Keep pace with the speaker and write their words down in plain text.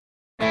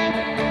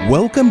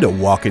Welcome to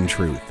Walk in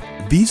Truth.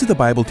 These are the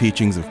Bible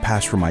teachings of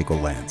Pastor Michael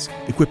Lance,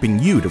 equipping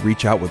you to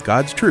reach out with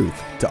God's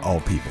truth to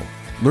all people.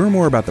 Learn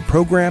more about the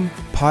program,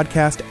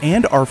 podcast,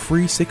 and our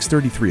free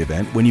 633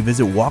 event when you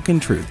visit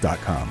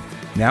walkintruth.com.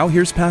 Now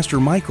here's Pastor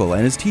Michael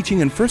and his teaching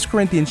in 1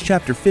 Corinthians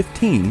chapter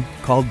 15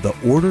 called The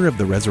Order of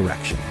the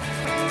Resurrection.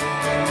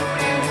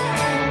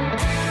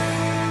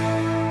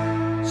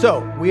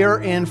 So, we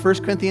are in 1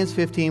 Corinthians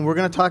 15. We're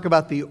going to talk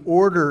about the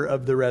order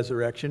of the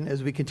resurrection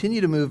as we continue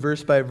to move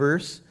verse by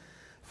verse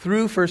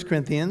through 1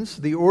 Corinthians,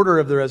 the order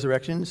of the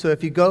resurrection. So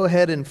if you go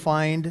ahead and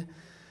find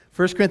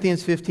 1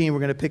 Corinthians 15, we're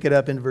going to pick it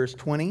up in verse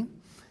 20.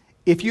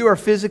 If you are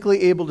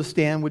physically able to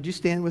stand, would you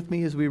stand with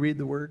me as we read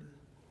the word?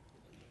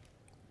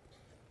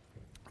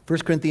 1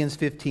 Corinthians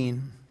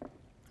 15,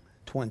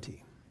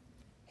 20.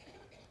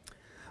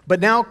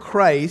 But now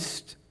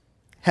Christ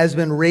has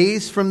been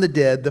raised from the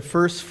dead, the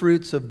first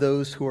fruits of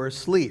those who are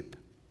asleep.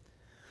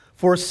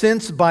 For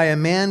since by a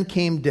man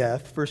came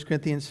death, 1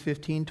 Corinthians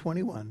 15,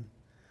 21,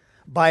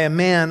 by a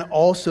man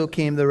also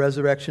came the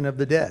resurrection of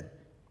the dead.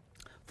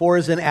 For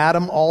as in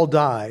Adam all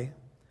die,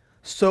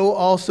 so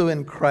also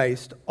in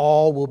Christ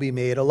all will be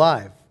made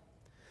alive.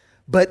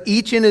 But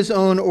each in his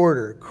own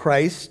order,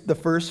 Christ the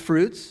first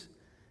fruits,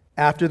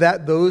 after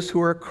that those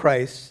who are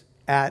Christ's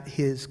at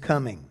his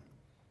coming.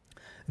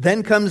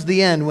 Then comes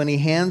the end when he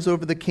hands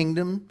over the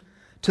kingdom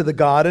to the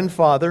God and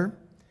Father,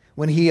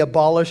 when he has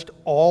abolished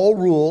all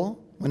rule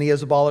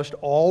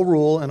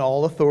and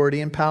all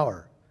authority and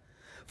power.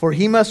 For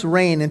he must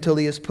reign until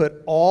he has put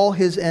all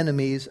his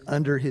enemies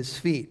under his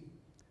feet.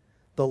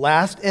 The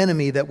last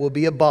enemy that will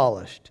be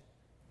abolished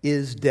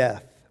is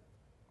death.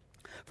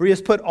 For he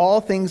has put all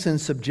things in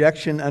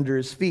subjection under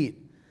his feet.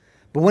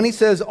 But when he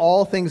says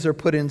all things are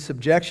put in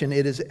subjection,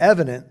 it is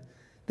evident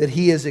that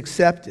he is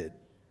accepted,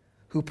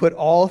 who put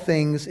all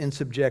things in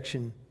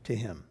subjection to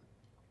him.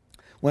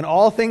 When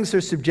all things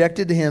are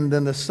subjected to him,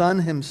 then the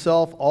Son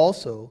himself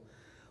also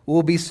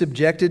will be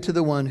subjected to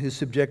the one who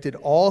subjected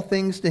all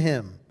things to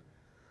him,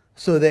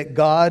 so that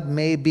God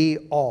may be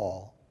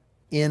all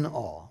in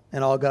all.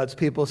 And all God's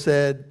people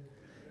said,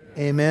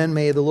 Amen.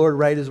 May the Lord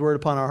write his word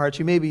upon our hearts.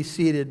 You may be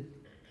seated.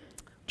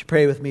 Would you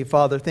pray with me?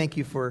 Father, thank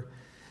you for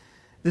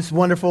this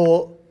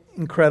wonderful,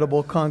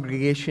 incredible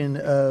congregation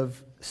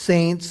of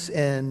saints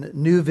and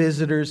new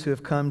visitors who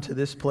have come to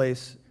this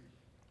place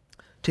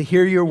to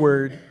hear your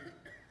word,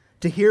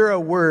 to hear a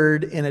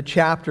word in a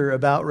chapter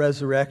about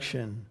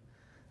resurrection,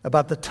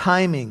 about the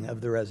timing of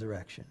the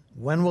resurrection.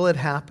 When will it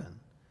happen?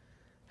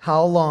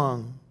 How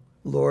long,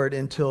 Lord,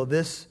 until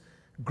this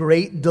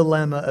great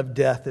dilemma of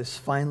death is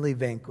finally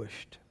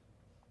vanquished?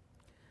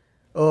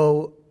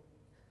 Oh,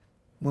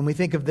 when we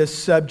think of this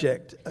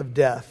subject of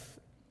death,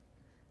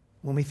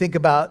 when we think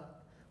about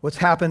what's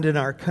happened in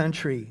our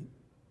country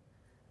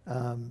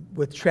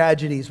with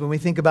tragedies, when we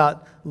think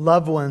about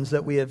loved ones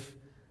that we have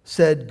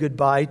said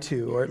goodbye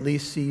to, or at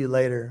least see you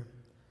later,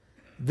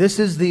 this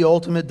is the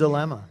ultimate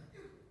dilemma.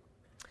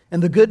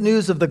 And the good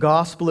news of the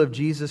gospel of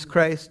Jesus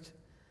Christ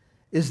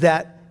is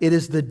that it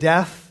is the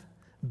death,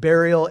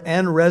 burial,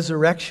 and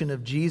resurrection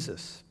of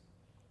Jesus.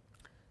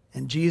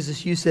 And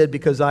Jesus, you said,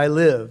 because I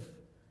live,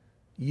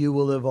 you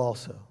will live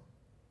also.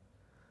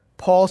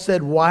 Paul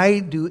said, why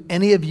do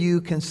any of you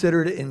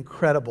consider it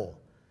incredible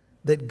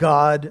that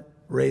God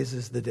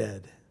raises the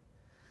dead?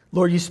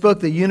 Lord, you spoke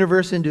the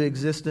universe into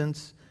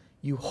existence.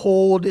 You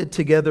hold it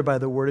together by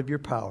the word of your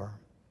power.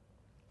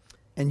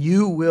 And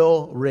you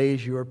will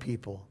raise your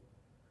people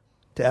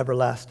to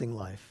everlasting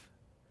life.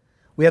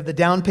 We have the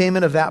down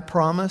payment of that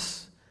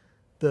promise,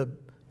 the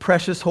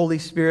precious Holy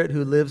Spirit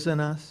who lives in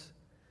us.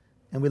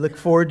 And we look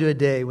forward to a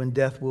day when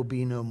death will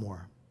be no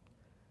more,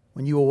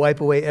 when you will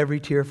wipe away every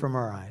tear from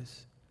our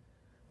eyes.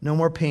 No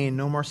more pain,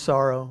 no more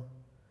sorrow,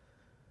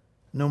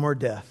 no more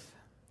death.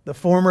 The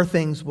former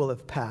things will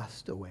have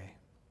passed away.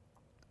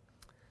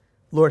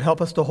 Lord,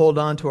 help us to hold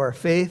on to our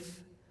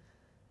faith.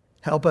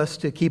 Help us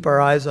to keep our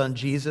eyes on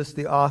Jesus,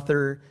 the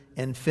author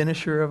and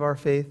finisher of our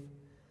faith.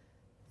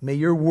 May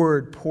your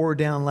word pour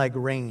down like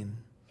rain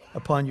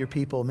upon your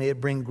people. May it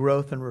bring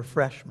growth and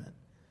refreshment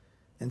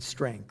and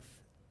strength.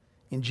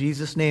 In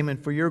Jesus' name and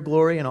for your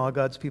glory, and all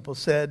God's people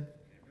said,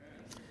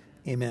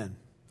 Amen.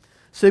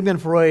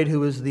 Sigmund Freud, who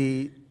was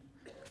the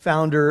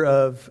founder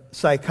of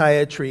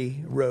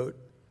psychiatry, wrote,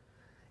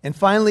 and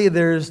finally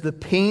there's the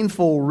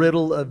painful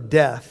riddle of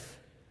death,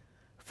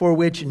 for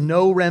which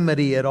no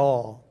remedy at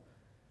all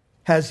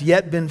has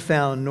yet been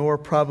found, nor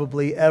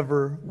probably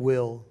ever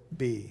will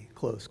be.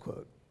 Close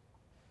quote.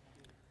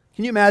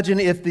 Can you imagine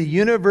if the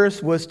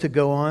universe was to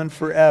go on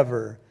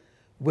forever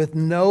with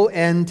no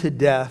end to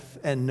death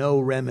and no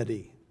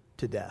remedy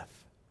to death?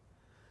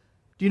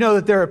 Do you know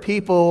that there are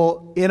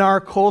people in our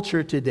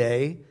culture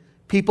today,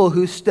 people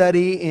who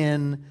study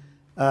in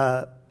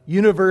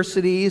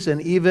universities,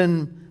 and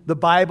even the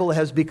Bible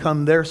has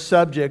become their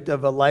subject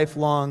of a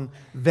lifelong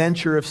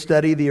venture of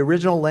study, the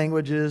original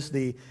languages,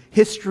 the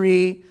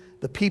history,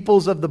 the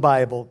peoples of the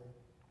Bible,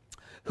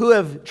 who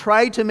have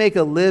tried to make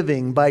a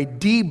living by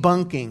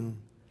debunking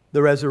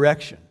the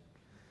resurrection.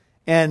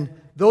 And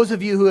Those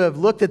of you who have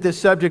looked at this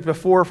subject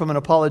before from an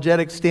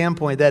apologetic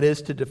standpoint, that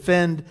is, to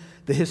defend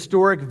the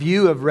historic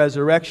view of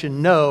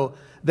resurrection, know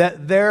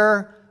that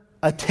their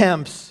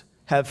attempts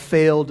have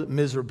failed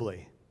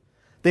miserably.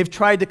 They've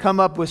tried to come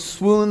up with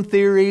swoon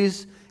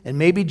theories, and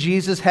maybe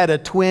Jesus had a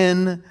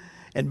twin,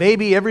 and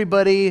maybe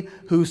everybody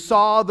who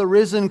saw the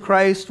risen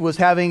Christ was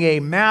having a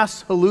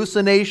mass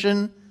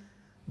hallucination.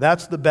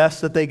 That's the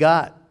best that they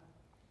got.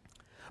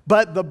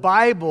 But the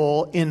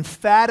Bible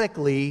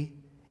emphatically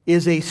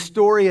is a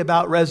story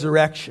about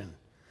resurrection.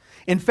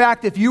 In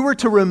fact, if you were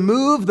to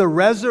remove the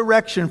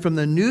resurrection from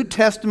the New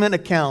Testament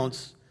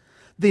accounts,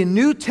 the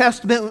New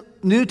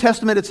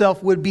Testament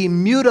itself would be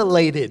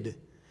mutilated.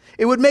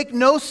 It would make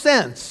no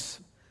sense.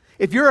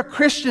 If you're a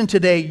Christian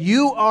today,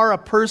 you are a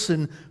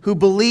person who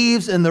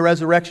believes in the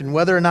resurrection.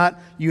 Whether or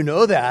not you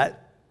know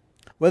that,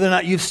 whether or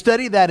not you've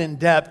studied that in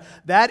depth,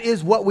 that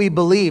is what we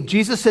believe.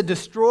 Jesus said,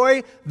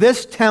 destroy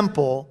this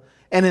temple,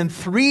 and in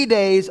 3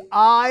 days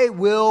I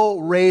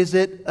will raise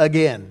it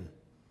again.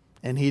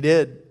 And he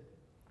did.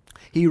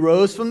 He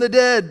rose from the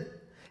dead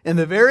in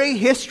the very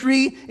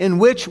history in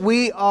which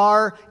we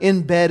are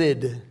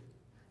embedded.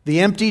 The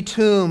empty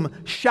tomb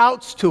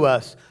shouts to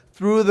us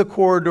through the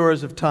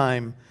corridors of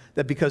time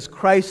that because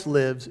Christ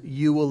lives,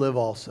 you will live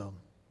also.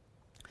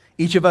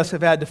 Each of us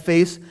have had to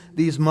face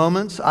these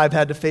moments. I've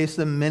had to face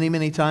them many,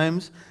 many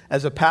times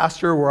as a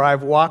pastor, where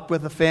I've walked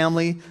with a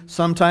family,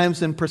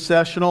 sometimes in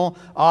processional,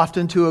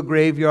 often to a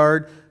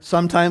graveyard.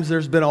 Sometimes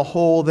there's been a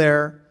hole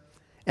there.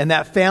 And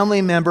that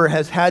family member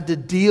has had to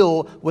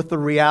deal with the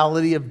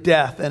reality of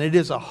death, and it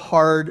is a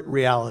hard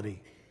reality.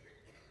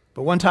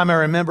 But one time I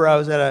remember I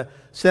was at a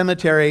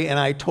cemetery and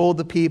I told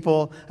the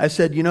people, I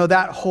said, you know,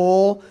 that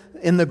hole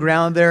in the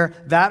ground there,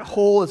 that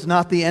hole is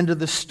not the end of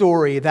the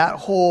story. That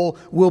hole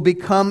will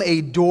become a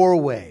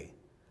doorway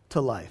to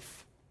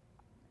life.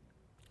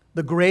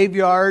 The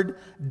graveyard,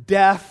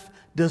 death,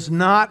 does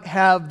not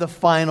have the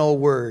final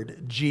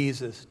word.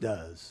 Jesus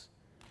does.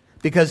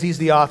 Because he's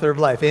the author of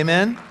life.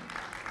 Amen?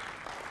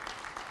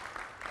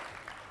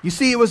 You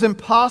see, it was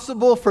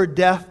impossible for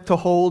death to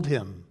hold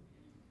him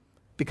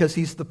because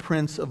he's the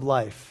Prince of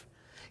Life.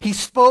 He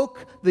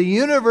spoke the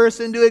universe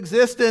into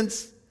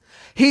existence.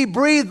 He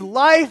breathed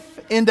life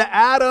into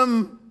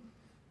Adam,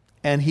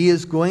 and he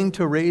is going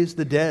to raise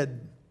the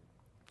dead.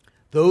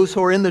 Those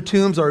who are in the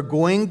tombs are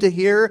going to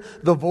hear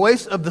the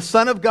voice of the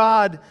Son of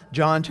God,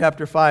 John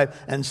chapter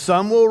 5, and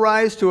some will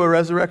rise to a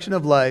resurrection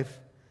of life,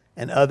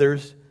 and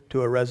others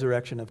to a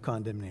resurrection of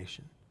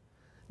condemnation.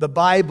 The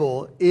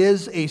Bible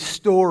is a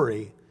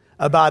story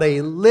about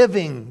a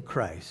living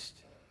Christ,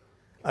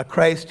 a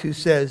Christ who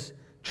says,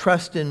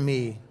 trust in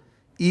me,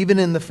 even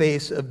in the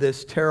face of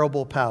this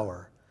terrible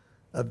power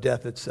of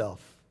death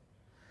itself.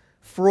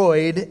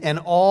 Freud and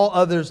all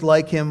others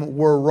like him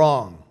were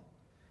wrong.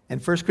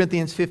 And 1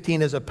 Corinthians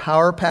 15 is a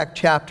power-packed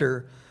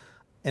chapter,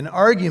 an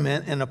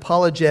argument, an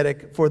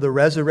apologetic for the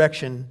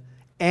resurrection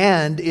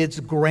and its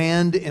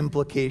grand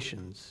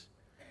implications.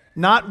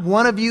 Not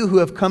one of you who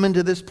have come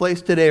into this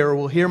place today or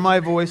will hear my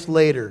voice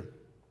later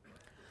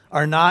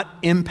are not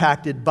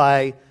impacted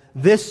by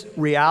this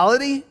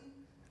reality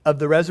of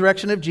the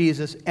resurrection of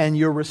Jesus and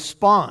your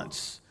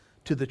response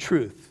to the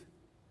truth.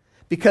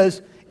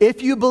 Because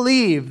if you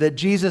believe that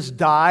Jesus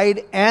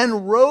died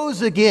and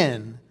rose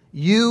again,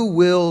 you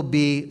will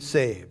be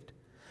saved.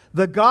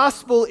 The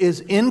gospel is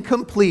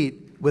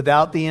incomplete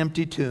without the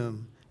empty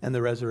tomb and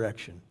the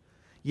resurrection.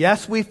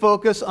 Yes, we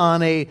focus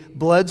on a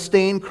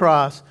blood-stained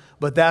cross,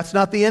 but that's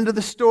not the end of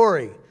the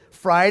story.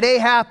 Friday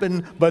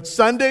happened, but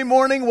Sunday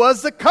morning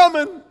was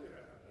a-coming.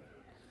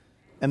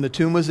 And the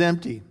tomb was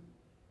empty.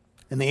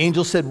 And the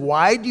angel said,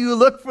 why do you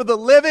look for the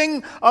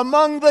living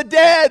among the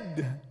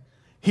dead?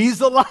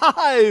 He's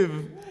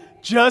alive,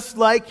 just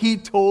like he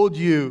told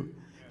you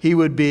he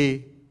would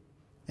be.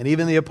 And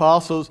even the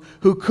apostles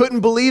who couldn't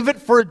believe it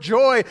for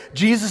joy,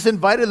 Jesus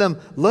invited them,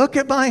 look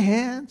at my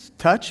hands,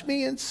 touch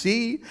me and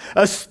see.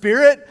 A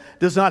spirit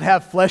does not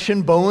have flesh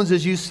and bones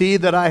as you see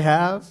that I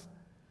have.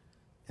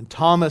 And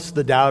Thomas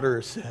the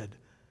doubter said,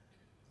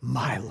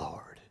 my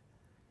Lord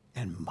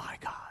and my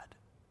God.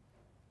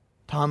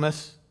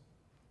 Thomas,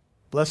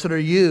 blessed are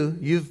you.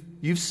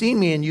 You've seen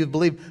me and you've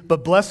believed.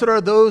 But blessed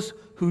are those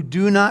who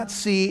do not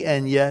see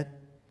and yet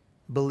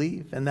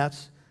believe. And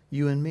that's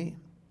you and me.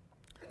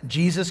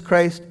 Jesus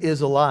Christ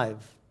is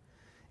alive.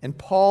 And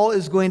Paul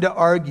is going to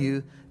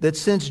argue that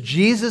since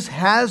Jesus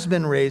has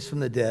been raised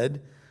from the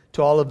dead,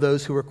 to all of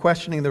those who were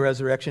questioning the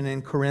resurrection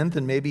in Corinth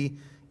and maybe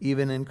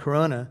even in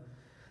Corona,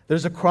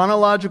 there's a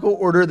chronological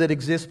order that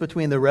exists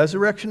between the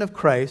resurrection of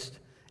Christ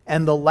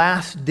and the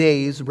last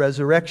day's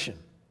resurrection.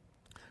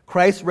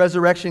 Christ's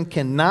resurrection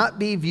cannot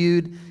be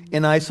viewed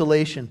in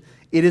isolation.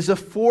 It is a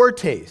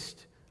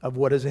foretaste of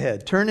what is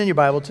ahead. Turn in your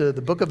Bible to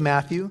the book of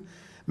Matthew.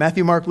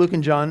 Matthew, Mark, Luke,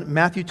 and John.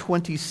 Matthew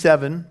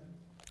 27.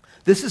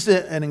 This is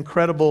an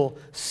incredible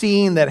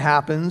scene that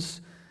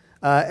happens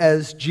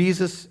as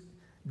Jesus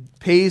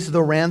pays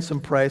the ransom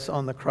price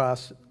on the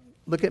cross.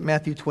 Look at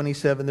Matthew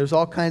 27. There's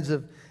all kinds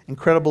of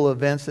incredible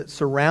events that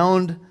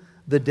surround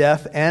the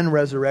death and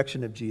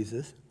resurrection of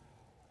Jesus.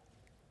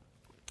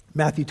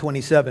 Matthew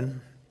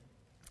 27,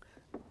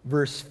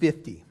 verse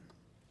 50.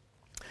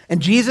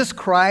 And Jesus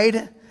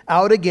cried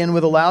out again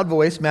with a loud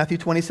voice, Matthew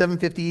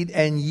 27:50,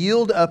 and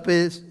yielded up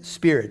his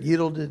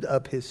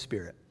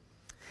spirit.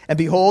 And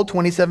behold,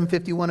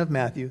 27:51 of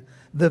Matthew,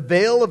 the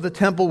veil of the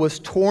temple was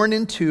torn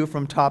in two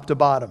from top to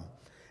bottom,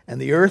 and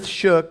the earth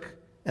shook,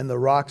 and the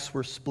rocks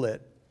were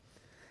split.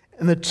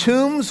 And the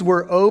tombs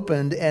were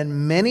opened,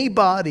 and many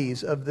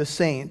bodies of the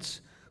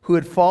saints who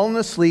had fallen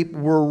asleep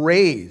were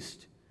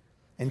raised,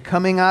 and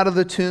coming out of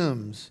the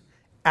tombs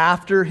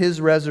after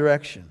his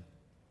resurrection,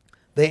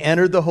 they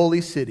entered the holy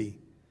city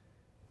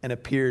and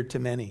appeared to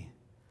many.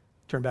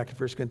 Turn back to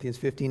 1 Corinthians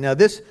 15. Now,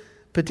 this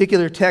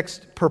particular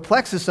text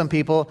perplexes some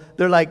people.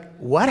 They're like,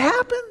 what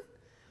happened?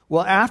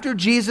 Well, after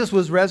Jesus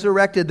was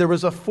resurrected, there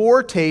was a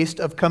foretaste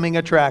of coming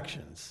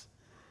attractions.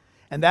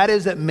 And that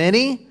is that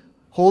many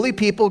holy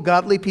people,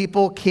 godly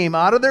people, came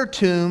out of their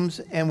tombs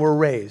and were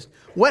raised.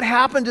 What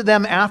happened to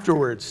them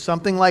afterwards?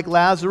 Something like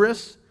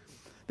Lazarus?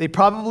 They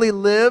probably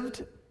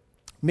lived.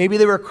 Maybe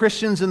they were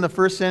Christians in the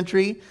first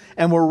century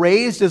and were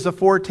raised as a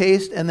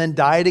foretaste and then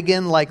died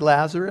again like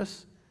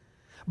Lazarus.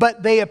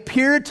 But they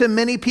appeared to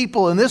many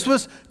people, and this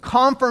was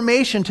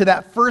confirmation to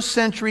that first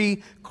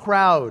century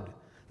crowd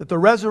that the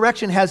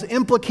resurrection has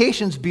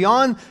implications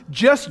beyond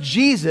just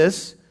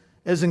Jesus.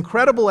 As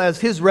incredible as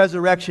his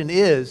resurrection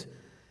is,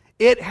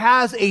 it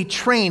has a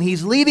train.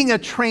 He's leading a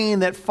train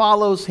that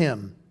follows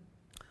him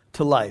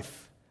to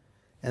life.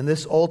 And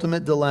this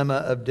ultimate dilemma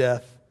of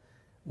death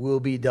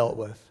will be dealt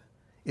with.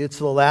 It's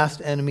the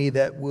last enemy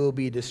that will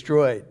be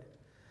destroyed.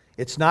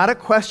 It's not a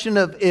question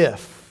of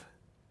if,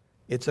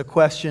 it's a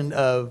question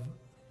of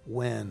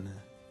when.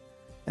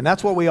 And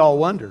that's what we all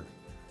wonder.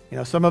 You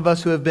know, some of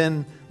us who have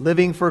been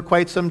living for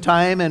quite some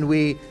time and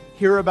we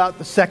hear about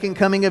the second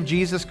coming of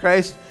Jesus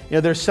Christ, you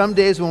know, there's some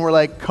days when we're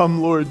like,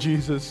 come Lord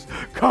Jesus,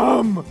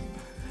 come.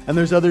 And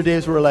there's other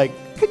days where we're like,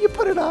 can you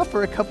put it off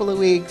for a couple of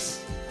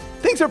weeks?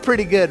 Things are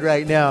pretty good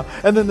right now.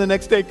 And then the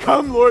next day,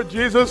 come Lord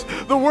Jesus,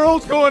 the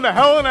world's going to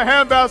hell in a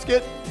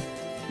handbasket.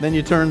 Then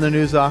you turn the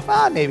news off.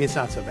 Maybe it's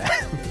not so bad.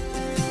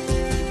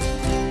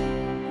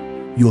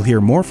 You'll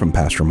hear more from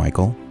Pastor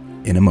Michael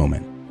in a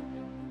moment.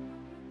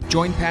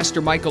 Join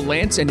Pastor Michael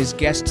Lantz and his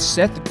guest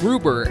Seth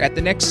Gruber at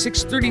the next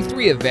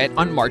 633 event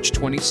on March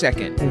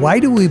 22nd. Why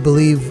do we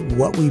believe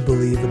what we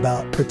believe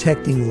about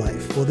protecting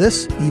life? Well,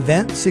 this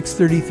event,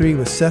 633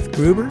 with Seth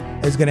Gruber,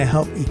 is going to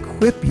help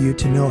equip you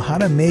to know how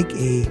to make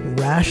a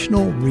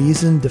rational,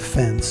 reasoned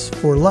defense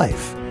for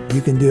life.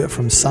 You can do it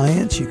from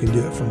science, you can do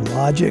it from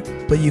logic,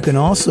 but you can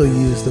also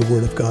use the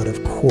Word of God,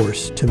 of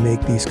course, to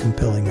make these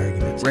compelling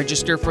arguments.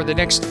 Register for the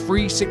next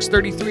free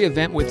 633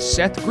 event with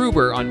Seth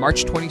Gruber on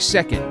March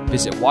 22nd.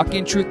 Visit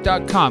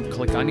walkintruth.com,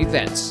 click on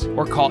events,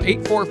 or call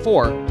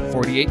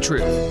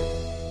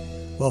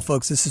 844-48-TRUTH. Well,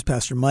 folks, this is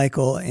Pastor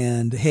Michael,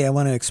 and hey, I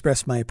want to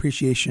express my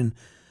appreciation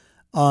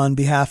on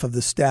behalf of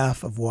the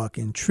staff of Walk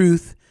in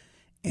Truth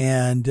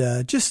and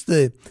just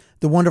the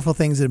wonderful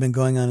things that have been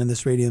going on in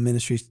this radio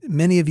ministry.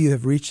 Many of you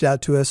have reached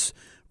out to us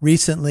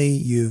recently.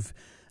 You've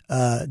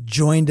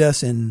joined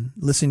us in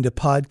listening to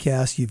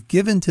podcasts. You've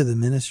given to the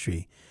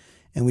ministry,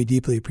 and we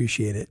deeply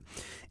appreciate it.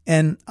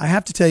 And I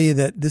have to tell you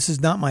that this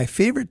is not my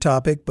favorite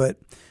topic, but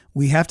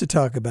we have to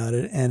talk about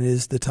it, and it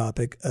is the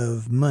topic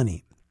of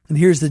money. And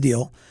here's the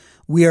deal.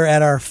 We are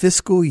at our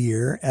fiscal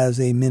year as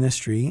a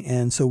ministry,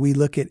 and so we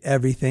look at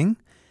everything,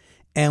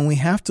 and we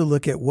have to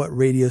look at what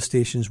radio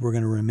stations we're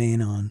going to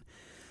remain on.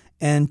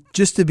 And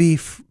just to be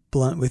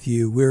blunt with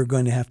you, we're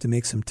going to have to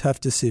make some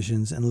tough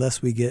decisions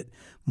unless we get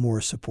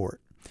more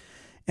support.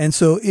 And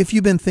so if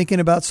you've been thinking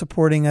about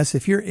supporting us,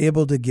 if you're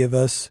able to give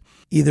us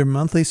either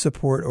monthly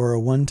support or a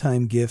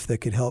one-time gift that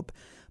could help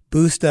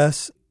boost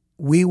us,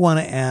 we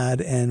want to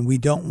add and we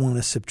don't want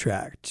to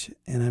subtract.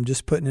 And I'm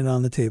just putting it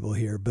on the table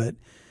here. But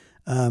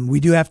we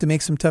do have to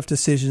make some tough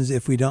decisions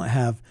if we don't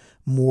have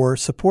more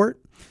support.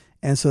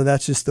 And so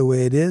that's just the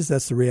way it is.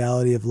 That's the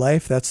reality of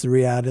life. That's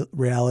the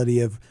reality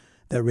of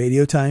that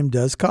radio time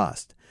does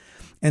cost.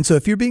 And so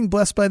if you're being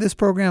blessed by this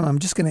program, I'm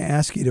just going to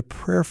ask you to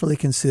prayerfully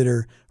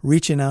consider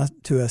reaching out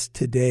to us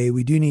today.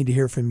 We do need to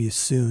hear from you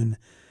soon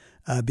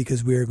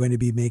because we are going to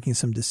be making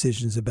some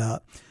decisions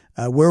about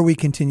where we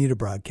continue to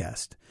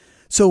broadcast.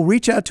 So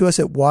reach out to us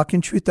at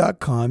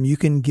walkintruth.com. You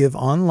can give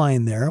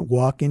online there,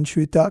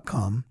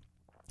 walkintruth.com,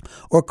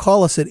 or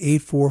call us at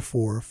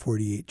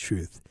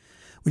 844-48-TRUTH.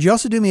 Would you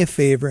also do me a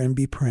favor and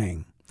be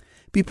praying?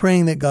 Be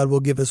praying that God will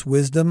give us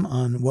wisdom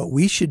on what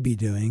we should be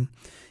doing,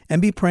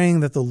 and be praying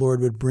that the Lord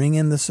would bring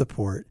in the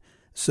support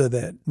so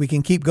that we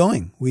can keep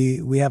going.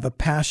 We have a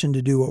passion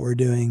to do what we're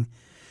doing.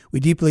 We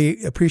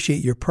deeply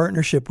appreciate your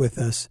partnership with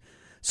us.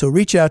 So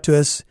reach out to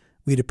us.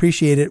 We'd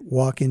appreciate it.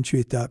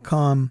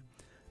 Walkintruth.com.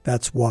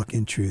 That's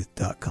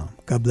walkintruth.com.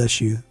 God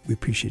bless you. We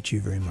appreciate you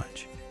very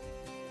much.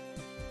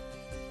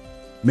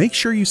 Make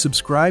sure you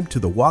subscribe to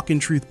the Walk in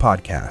Truth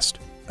podcast,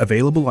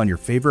 available on your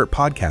favorite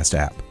podcast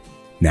app.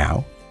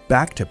 Now,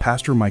 back to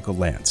Pastor Michael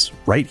Lantz,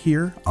 right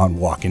here on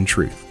Walk in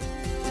Truth.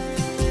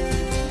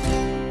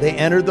 They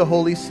entered the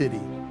holy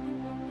city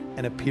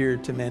and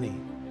appeared to many.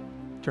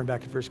 Turn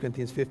back to 1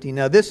 Corinthians 15.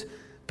 Now, this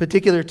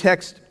particular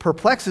text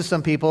perplexes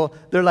some people.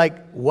 They're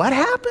like, what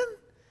happened?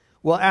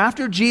 Well,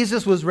 after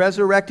Jesus was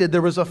resurrected,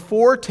 there was a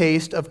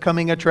foretaste of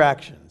coming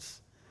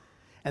attractions.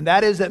 And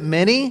that is that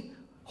many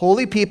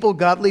holy people,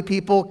 godly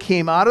people,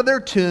 came out of their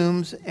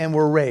tombs and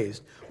were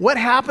raised. What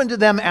happened to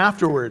them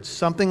afterwards?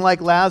 Something like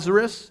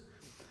Lazarus.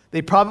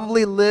 They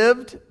probably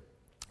lived.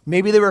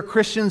 Maybe they were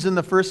Christians in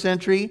the first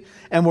century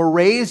and were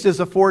raised as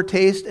a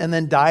foretaste and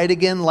then died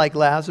again like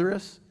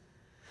Lazarus.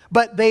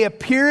 But they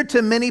appeared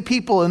to many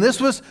people, and this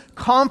was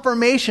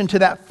confirmation to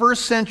that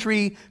first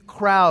century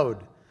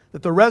crowd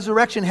that the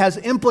resurrection has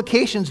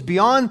implications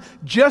beyond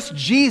just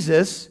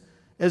Jesus.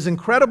 As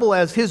incredible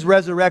as his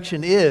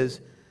resurrection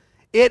is,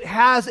 it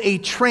has a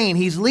train.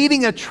 He's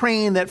leading a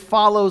train that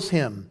follows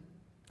him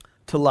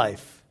to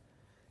life.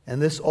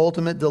 And this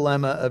ultimate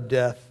dilemma of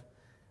death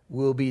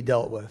will be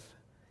dealt with.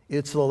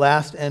 It's the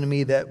last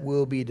enemy that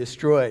will be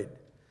destroyed.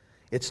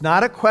 It's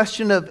not a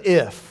question of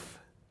if,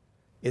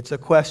 it's a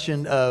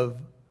question of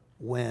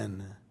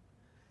when.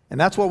 And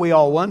that's what we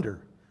all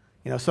wonder.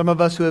 You know, some of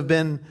us who have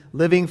been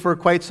living for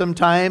quite some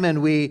time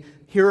and we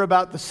hear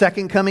about the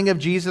second coming of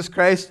Jesus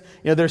Christ,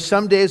 you know, there's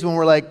some days when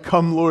we're like,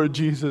 come Lord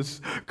Jesus,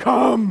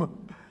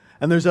 come.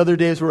 And there's other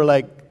days where we're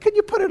like, could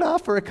you put it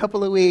off for a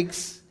couple of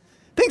weeks?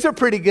 Things are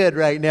pretty good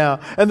right now.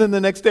 And then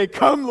the next day,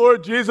 come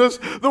Lord Jesus,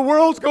 the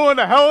world's going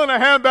to hell in a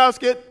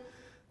handbasket.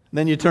 And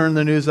then you turn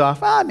the news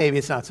off. Maybe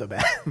it's not so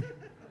bad.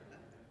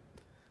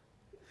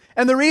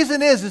 And the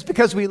reason is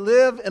because we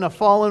live in a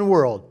fallen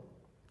world.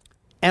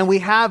 And we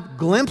have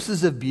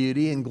glimpses of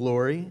beauty and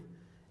glory.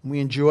 And we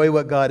enjoy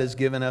what God has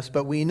given us.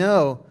 But we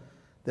know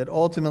that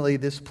ultimately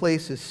this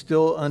place is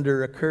still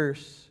under a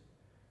curse.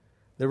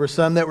 There were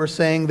some that were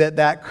saying that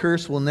that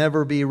curse will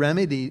never be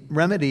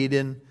remedied.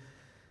 And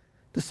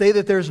to say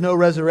that there's no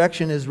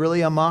resurrection is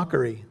really a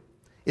mockery.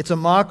 It's a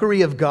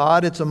mockery of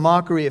God. It's a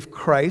mockery of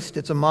Christ.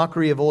 It's a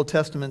mockery of Old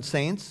Testament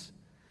saints,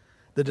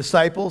 the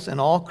disciples, and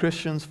all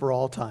Christians for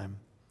all time.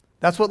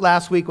 That's what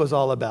last week was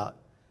all about.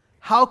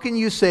 How can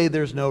you say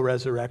there's no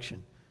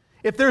resurrection?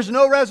 If there's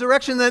no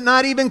resurrection, then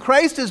not even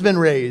Christ has been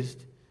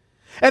raised.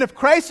 And if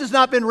Christ has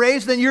not been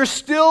raised, then you're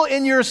still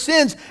in your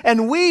sins.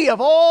 And we,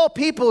 of all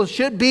people,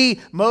 should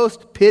be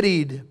most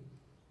pitied.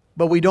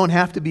 But we don't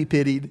have to be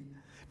pitied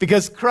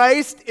because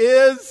Christ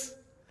is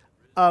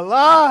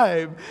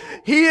alive.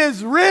 He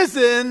is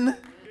risen.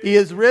 He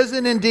is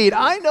risen indeed.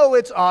 I know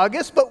it's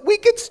August, but we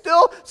can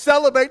still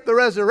celebrate the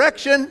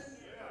resurrection.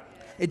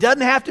 It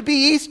doesn't have to be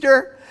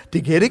Easter to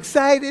get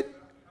excited.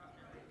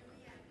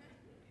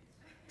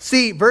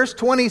 See, verse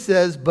 20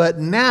 says, but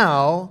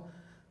now,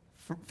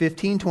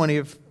 15:20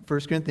 of 1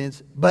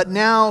 Corinthians, but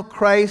now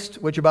Christ,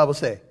 what's your Bible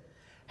say?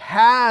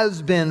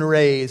 Has been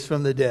raised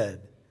from the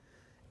dead.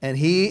 And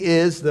he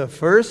is the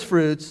first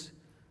fruits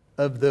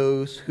of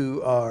those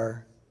who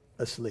are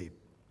asleep.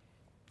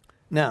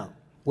 Now,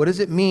 what does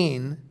it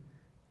mean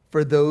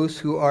for those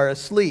who are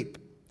asleep?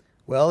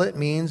 Well, it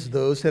means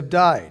those have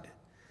died.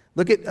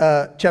 Look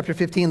at chapter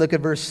 15, look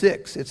at verse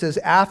 6. It says,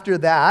 after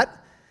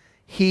that,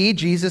 he,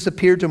 Jesus,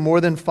 appeared to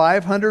more than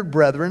 500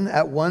 brethren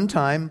at one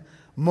time,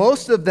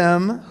 most of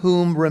them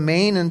whom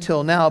remain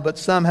until now, but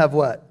some have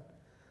what?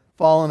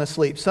 Fallen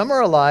asleep. Some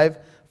are alive.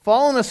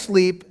 Fallen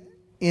asleep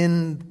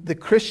in the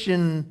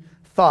Christian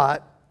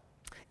thought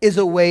is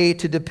a way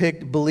to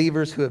depict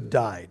believers who have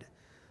died.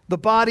 The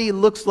body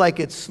looks like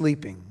it's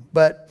sleeping,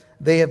 but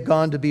they have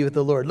gone to be with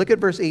the Lord. Look at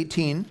verse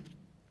 18.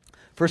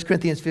 1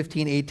 Corinthians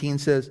 15:18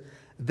 says,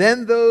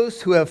 then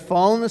those who have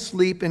fallen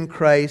asleep in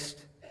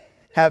Christ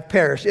have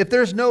perished. If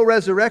there's no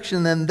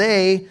resurrection, then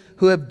they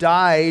who have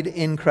died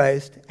in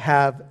Christ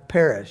have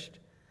perished.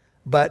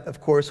 But,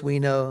 of course, we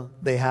know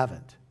they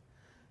haven't.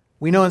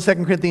 We know in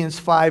 2 Corinthians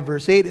 5,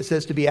 verse 8, it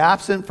says to be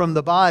absent from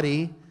the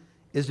body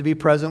is to be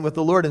present with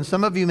the Lord. And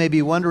some of you may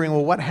be wondering,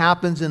 well, what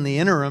happens in the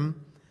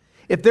interim?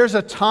 If there's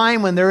a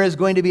time when there is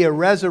going to be a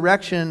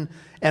resurrection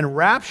and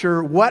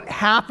rapture, what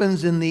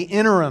happens in the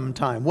interim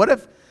time? What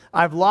if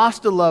I've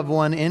lost a loved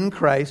one in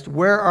Christ?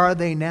 Where are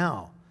they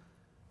now?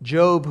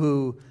 Job,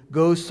 who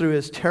goes through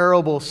his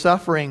terrible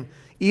suffering,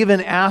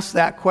 even asks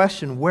that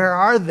question, where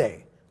are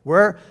they?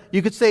 Where,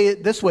 you could say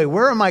it this way,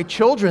 where are my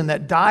children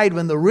that died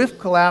when the roof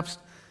collapsed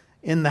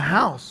in the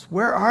house?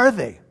 Where are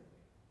they?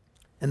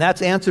 And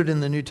that's answered in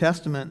the New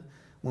Testament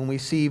when we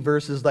see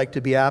verses like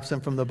to be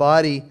absent from the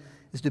body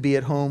is to be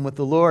at home with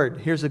the Lord.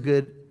 Here's a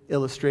good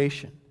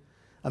illustration.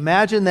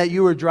 Imagine that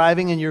you were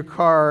driving in your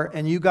car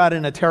and you got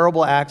in a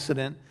terrible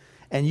accident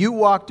and you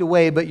walked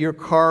away, but your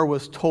car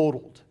was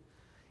totaled.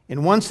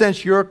 In one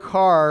sense, your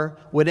car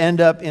would end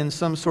up in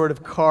some sort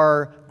of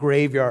car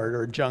graveyard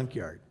or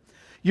junkyard.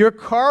 Your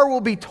car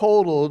will be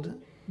totaled,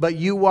 but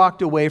you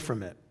walked away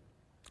from it.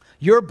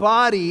 Your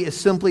body is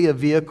simply a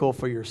vehicle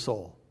for your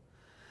soul.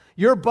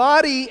 Your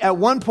body, at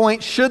one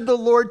point, should the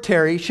Lord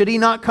tarry, should he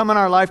not come in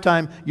our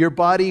lifetime, your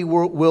body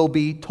will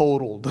be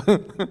totaled.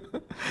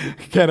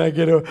 Can I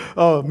get a,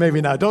 oh,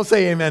 maybe not. Don't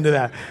say amen to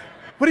that.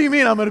 What do you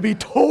mean I'm going to be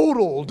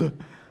totaled?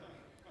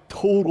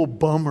 Total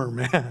bummer,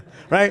 man,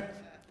 right?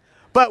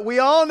 But we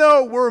all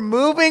know we're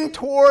moving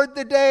toward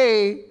the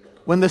day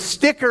when the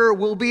sticker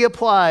will be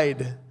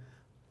applied,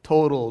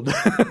 totaled.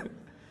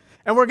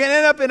 And we're going to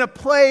end up in a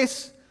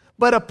place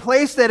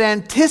that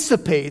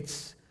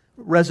anticipates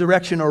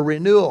resurrection or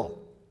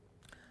renewal.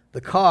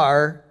 The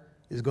car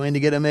is going to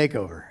get a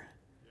makeover.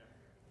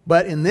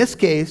 But in this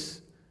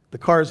case, the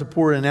car is a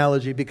poor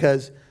analogy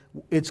because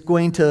we're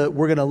going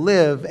to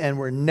live and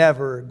we're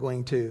never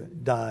going to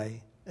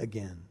die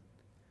again.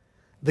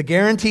 The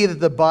guarantee that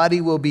the body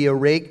will be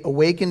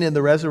awakened in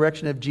the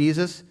resurrection of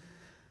Jesus,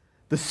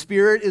 the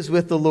spirit is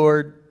with the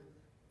Lord,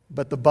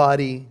 but the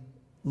body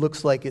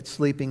looks like it's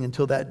sleeping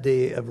until that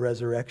day of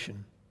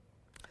resurrection.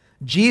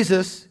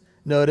 Jesus,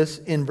 notice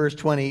in verse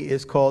 20,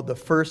 is called the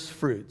first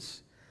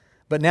fruits.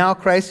 But now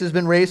Christ has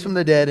been raised from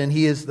the dead, and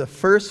he is the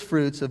first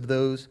fruits of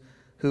those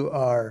who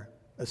are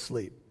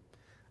asleep.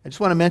 I just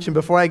want to mention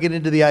before I get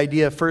into the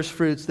idea of first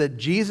fruits that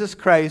Jesus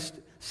Christ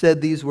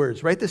said these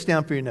words. Write this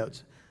down for your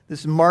notes.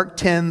 This is Mark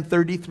 10,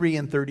 33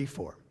 and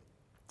 34.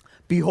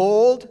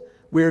 Behold,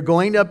 we are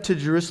going up to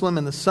Jerusalem,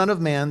 and the Son of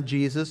Man,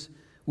 Jesus,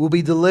 will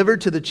be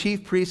delivered to the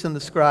chief priests and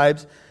the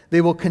scribes.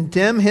 They will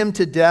condemn him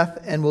to death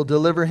and will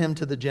deliver him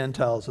to the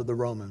Gentiles or the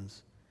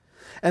Romans.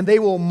 And they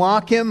will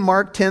mock him,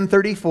 Mark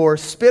 10:34,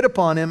 spit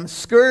upon him,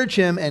 scourge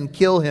him, and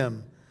kill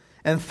him.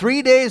 And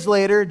 3 days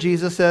later,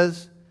 Jesus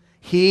says,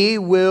 he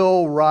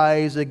will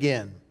rise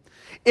again.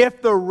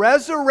 If the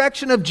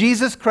resurrection of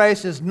Jesus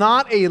Christ is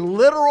not a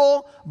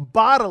literal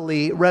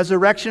bodily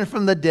resurrection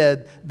from the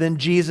dead, then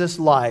Jesus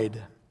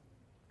lied.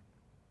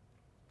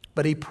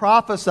 But he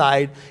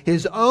prophesied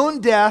his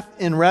own death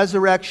and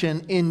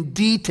resurrection in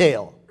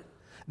detail.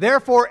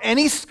 Therefore,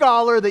 any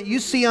scholar that you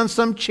see on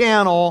some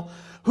channel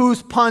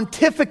who's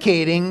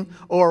pontificating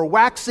or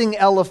waxing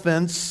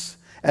elephants,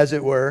 as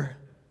it were,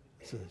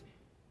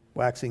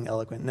 waxing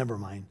eloquent, never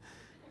mind.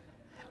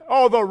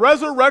 Oh, the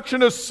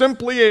resurrection is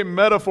simply a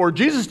metaphor.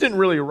 Jesus didn't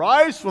really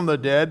rise from the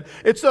dead.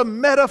 It's a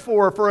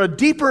metaphor for a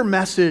deeper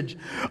message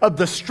of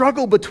the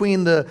struggle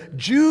between the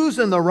Jews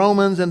and the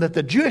Romans, and that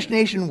the Jewish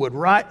nation would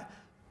rise.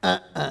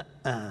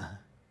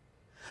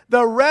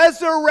 The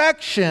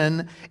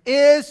resurrection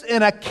is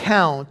an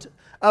account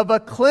of a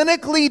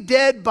clinically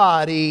dead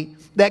body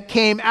that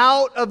came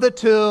out of the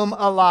tomb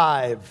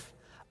alive.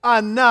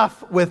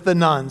 Enough with the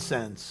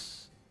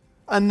nonsense.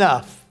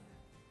 Enough.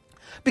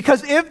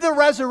 Because if the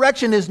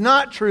resurrection is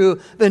not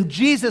true, then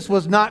Jesus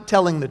was not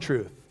telling the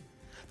truth.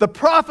 The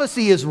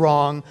prophecy is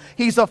wrong.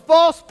 He's a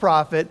false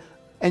prophet,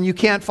 and you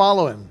can't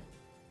follow him.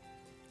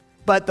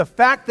 But the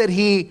fact that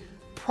he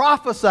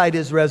prophesied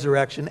his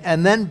resurrection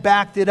and then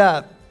backed it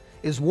up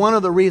is one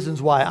of the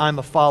reasons why I'm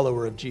a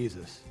follower of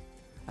Jesus.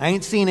 I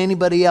ain't seen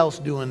anybody else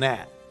doing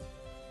that.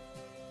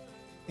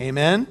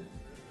 Amen?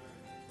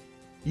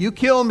 You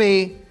kill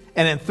me,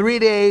 and in 3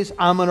 days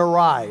I'm going to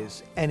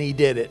rise. And he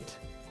did it.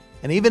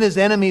 And even his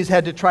enemies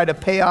had to try to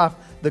pay off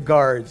the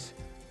guards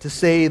to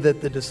say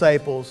that the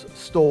disciples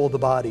stole the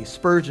body.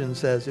 Spurgeon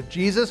says, if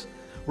Jesus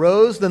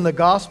rose, then the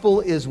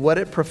gospel is what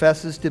it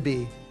professes to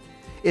be.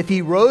 If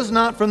he rose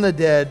not from the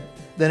dead,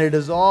 then it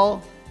is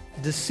all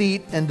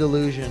deceit and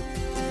delusion.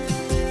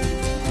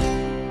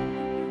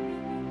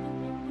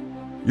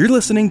 You're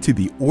listening to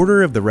The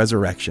Order of the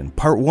Resurrection,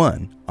 Part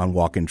 1 on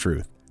Walk in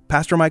Truth.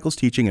 Pastor Michael's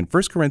teaching in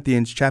 1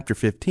 Corinthians chapter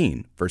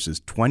 15,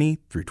 verses 20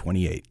 through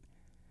 28.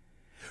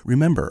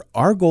 Remember,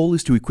 our goal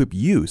is to equip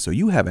you so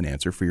you have an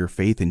answer for your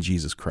faith in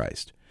Jesus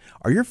Christ.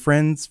 Are your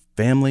friends,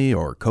 family,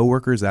 or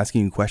coworkers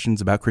asking you questions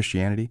about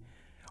Christianity?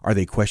 Are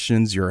they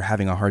questions you're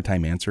having a hard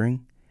time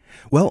answering?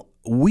 Well,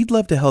 we'd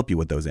love to help you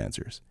with those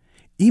answers.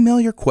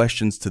 Email your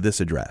questions to this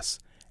address,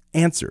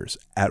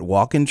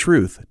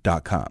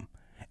 answers@walkintruth.com,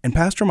 and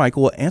Pastor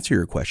Michael will answer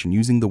your question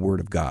using the Word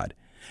of God.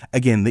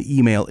 Again, the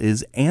email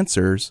is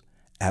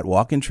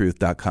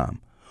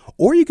answers@walkintruth.com.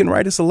 Or you can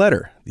write us a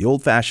letter, the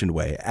old-fashioned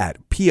way,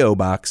 at P.O.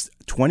 Box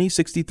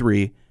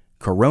 2063,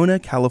 Corona,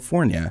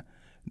 California,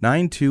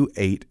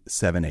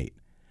 92878.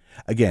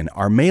 Again,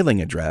 our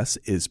mailing address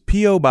is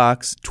P.O.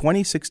 Box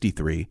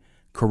 2063,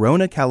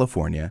 Corona,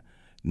 California,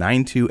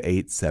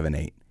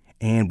 92878.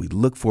 And we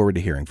look forward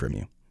to hearing from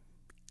you.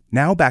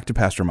 Now back to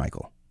Pastor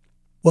Michael.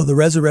 Well, the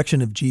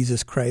resurrection of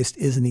Jesus Christ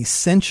is an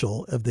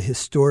essential of the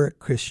historic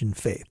Christian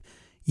faith.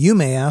 You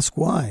may ask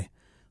why.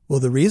 Well,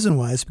 the reason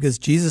why is because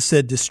Jesus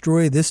said,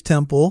 destroy this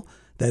temple,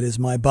 that is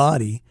my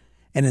body,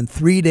 and in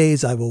 3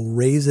 days I will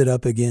raise it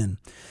up again.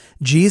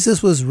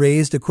 Jesus was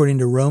raised according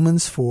to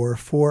Romans 4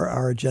 for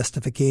our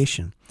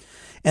justification.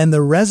 And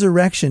the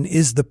resurrection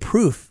is the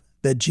proof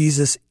that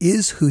Jesus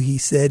is who he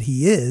said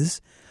he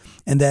is,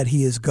 and that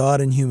he is God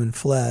in human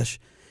flesh,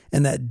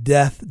 and that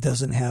death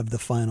doesn't have the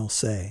final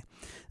say.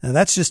 Now,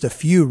 that's just a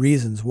few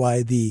reasons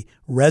why the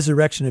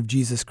resurrection of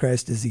Jesus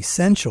Christ is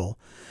essential.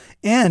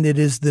 And it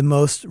is the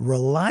most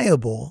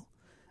reliable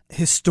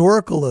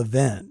historical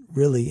event,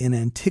 really, in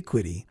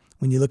antiquity,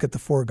 when you look at the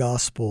four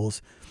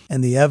Gospels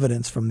and the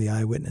evidence from the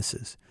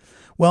eyewitnesses.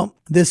 Well,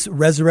 this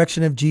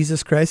resurrection of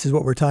Jesus Christ is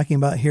what we're talking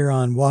about here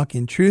on Walk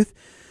in Truth.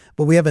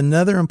 But we have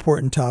another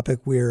important topic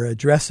we're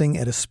addressing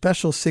at a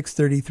special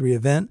 633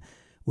 event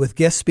with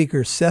guest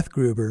speaker Seth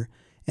Gruber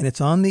and it's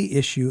on the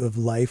issue of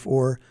life,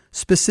 or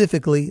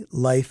specifically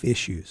life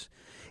issues.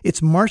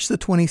 It's March the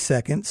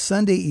 22nd,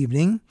 Sunday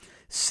evening,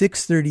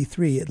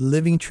 6:33 at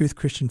Living Truth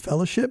Christian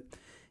Fellowship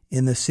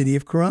in the city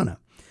of Corona.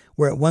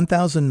 We're at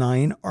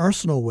 1009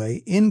 Arsenal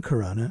Way in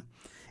Corona,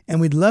 and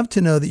we'd love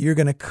to know that you're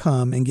going to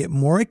come and get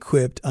more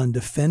equipped on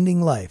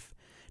defending life,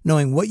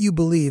 knowing what you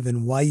believe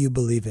and why you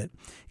believe it,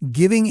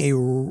 giving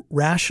a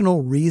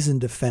rational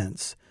reasoned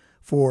defense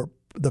for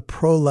the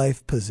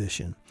pro-life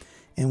position.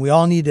 And we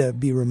all need to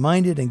be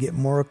reminded and get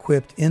more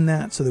equipped in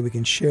that so that we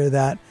can share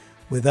that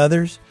with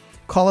others.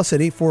 Call us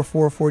at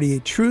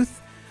 844-48-TRUTH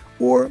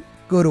or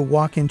go to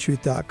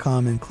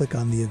walkintruth.com and click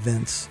on the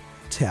events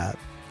tab.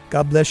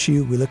 God bless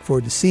you. We look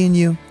forward to seeing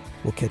you.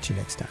 We'll catch you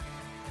next time.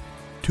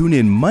 Tune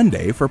in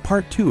Monday for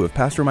part 2 of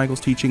Pastor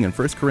Michael's teaching in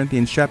 1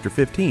 Corinthians chapter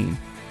 15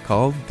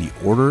 called The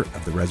Order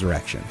of the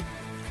Resurrection.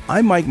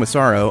 I'm Mike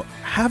Massaro.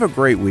 Have a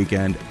great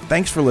weekend.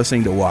 Thanks for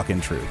listening to Walk in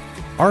Truth.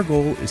 Our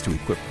goal is to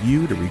equip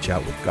you to reach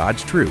out with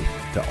God's truth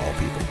to all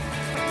people.